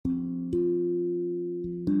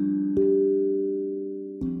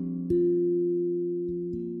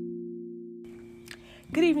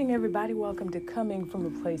Good evening, everybody. Welcome to Coming from a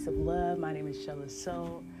Place of Love. My name is Shella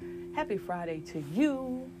Soul. Happy Friday to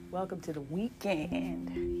you. Welcome to the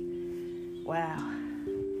weekend. Wow.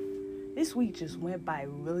 This week just went by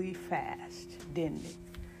really fast, didn't it?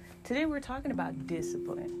 Today we're talking about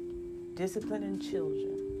discipline. Discipline in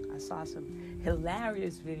children. I saw some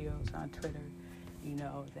hilarious videos on Twitter,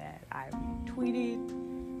 that I retweeted.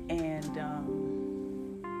 And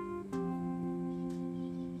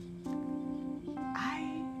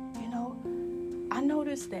I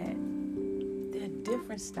noticed that there are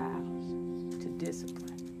different styles to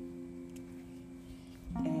discipline.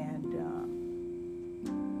 And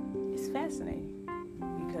it's fascinating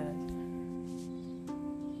because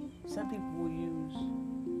some people will use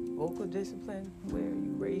vocal discipline where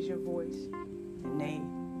you raise your voice and they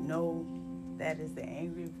know that is the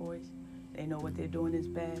angry voice. They know what they're doing is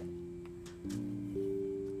bad.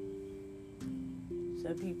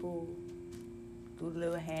 Some people do a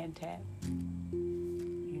little hand tap.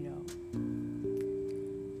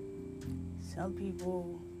 Some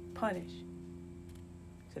people punish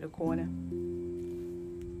to the corner.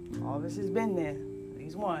 All of us has been there,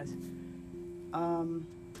 these ones.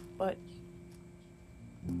 But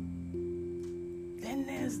then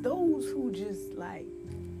there's those who just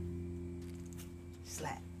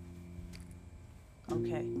slap.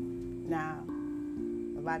 Okay, now,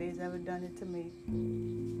 nobody's ever done it to me.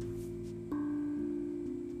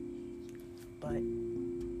 But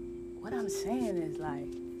what I'm saying is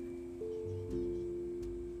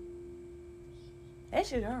that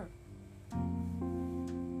shit hurt.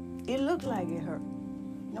 It looked like it hurt.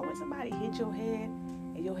 When somebody hit your head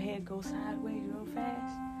and your head goes sideways real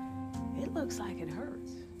fast, it looks like it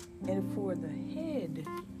hurts. And for the head,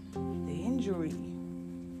 the injury,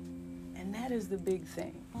 and that is the big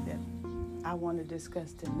thing that I want to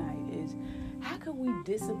discuss tonight is how can we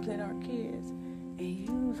discipline our kids and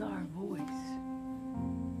use our voice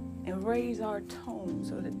and raise our tone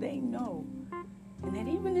so that they know, and that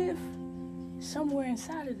even if somewhere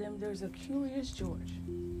inside of them there's a Curious George,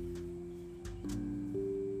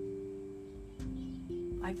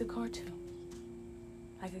 like the cartoon,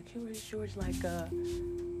 like a Curious George, like a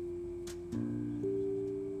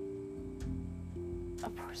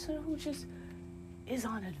person who just is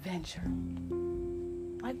on adventure,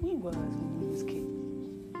 like we was when we was kids.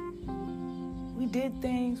 We did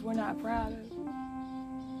things we're not proud of,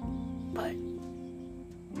 but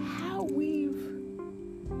how we've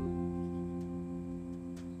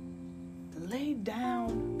laid down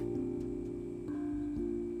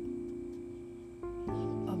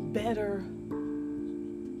a better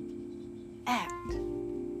act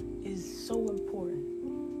is so important,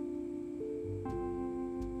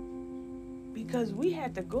 because we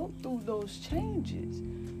had to go through those changes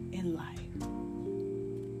in life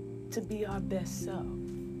to be our best self.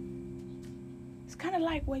 It's kind of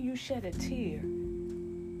like when you shed a tear,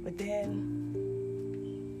 but then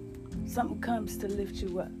something comes to lift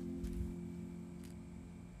you up.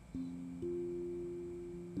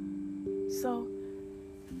 So,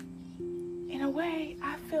 in a way,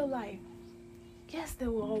 I feel like, yes, there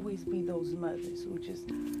will always be those mothers who just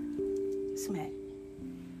smack.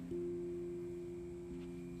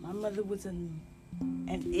 My mother was and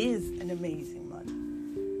is an amazing mother.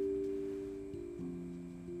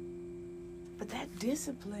 But that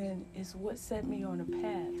discipline is what set me on a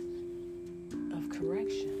path of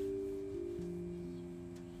correction,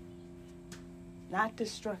 not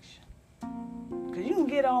destruction. Because you can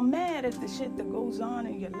get all mad at the shit that goes on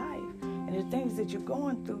in your life and the things that you're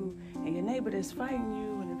going through and your neighbor that's fighting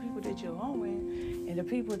you and the people that you're owing and the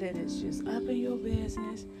people that is just up in your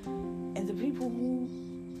business and the people who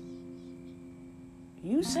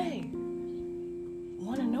you say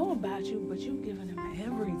want to know about you, but you're giving them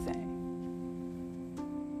everything.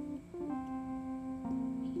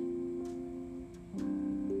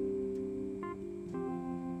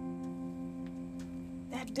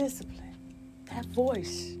 That discipline, that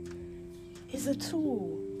voice is a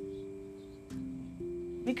tool,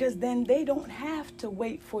 because then they don't have to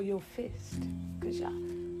wait for your fist. Because y'all,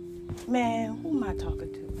 man, who am I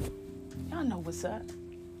talking to? Y'all know what's up.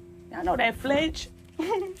 Y'all know that flinch.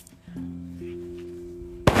 A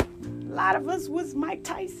lot of us was Mike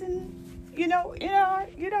Tyson, you know what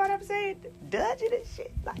I'm saying? Dodging and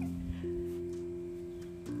shit.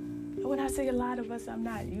 When I say a lot of us, I'm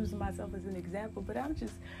not using myself as an example, but I'm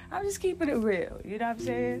just keeping it real. You know what I'm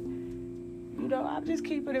saying? I'm just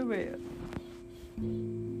keeping it real.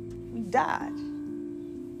 We dodge.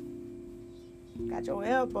 Got your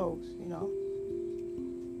elbows,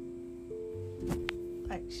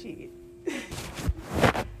 like shit.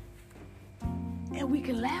 And we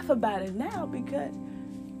can laugh about it now because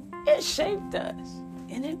It shaped us,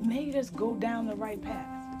 and it made us go down the right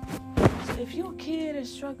path. So if your kid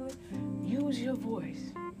is struggling, use your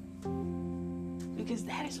voice. Because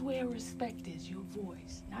that is where respect is, your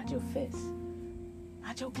voice. Not your fist,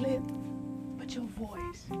 not your clip, but your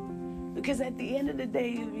voice. Because at the end of the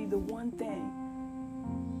day, it'll be the one thing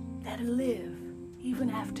that'll live even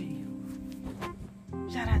after you.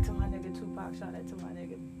 Shout out to my nigga Tupac. Shout out to my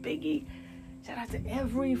nigga Biggie. Shout out to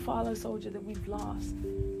every fallen soldier that we've lost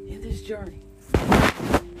in this journey.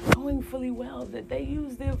 Knowing fully well that they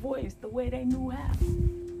used their voice the way they knew how.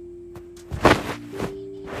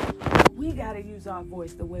 We got to use our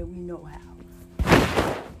voice the way we know how.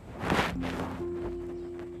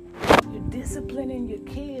 You're disciplining your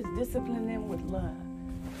kids, disciplining them with love.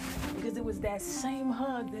 Because it was that same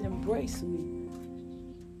hug that embraced me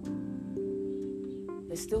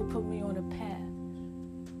that still put me on a path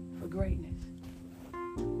for greatness.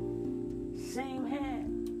 Same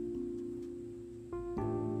hand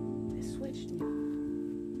that switched me.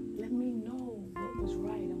 Let me know what was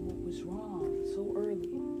right and what was wrong so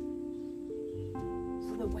early.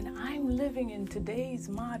 So that when I'm living in today's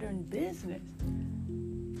modern business,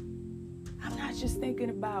 I'm not just thinking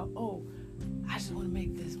about, oh, I just want to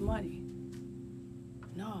make this money.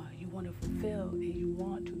 No, you want to fulfill and you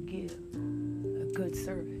want to give a good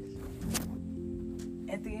service.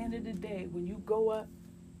 At the end of the day, when you go up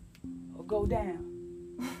or go down,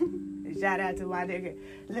 and shout out to my nigga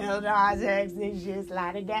Lil Nas X, this shit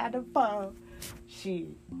sliding down the phone. Shit.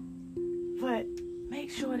 But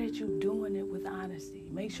make sure that you're doing it with honesty.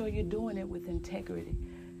 Make sure you're doing it with integrity.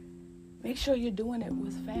 Make sure you're doing it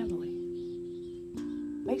with family.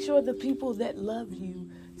 Make sure the people that love you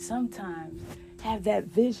sometimes have that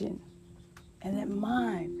vision and that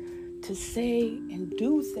mind to say and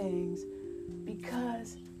do things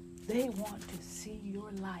because they want to see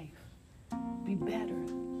your life be better.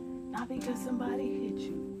 Not because somebody hit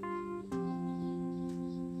you,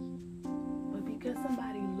 but because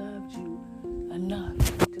somebody loved you enough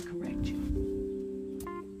to correct you.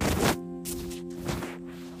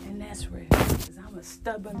 And that's real, because I'm a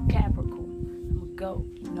stubborn Capricorn. I'm a goat,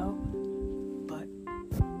 you know? But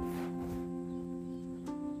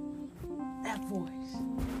that voice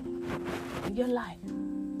in your life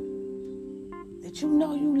that you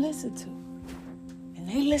know you listen to, and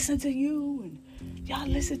they listen to you, and y'all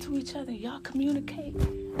listen to each other, y'all communicate.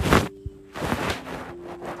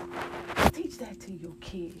 Teach that to your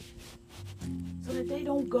kids so that they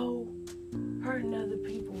don't go hurting other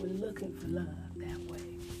people and looking for love that way.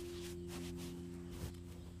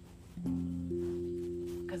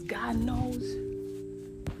 Because God knows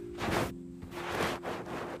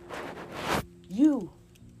you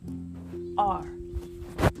are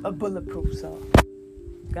a bulletproof soul.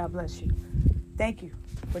 God bless you. Thank you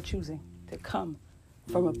for choosing to come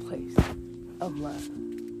from a place of love.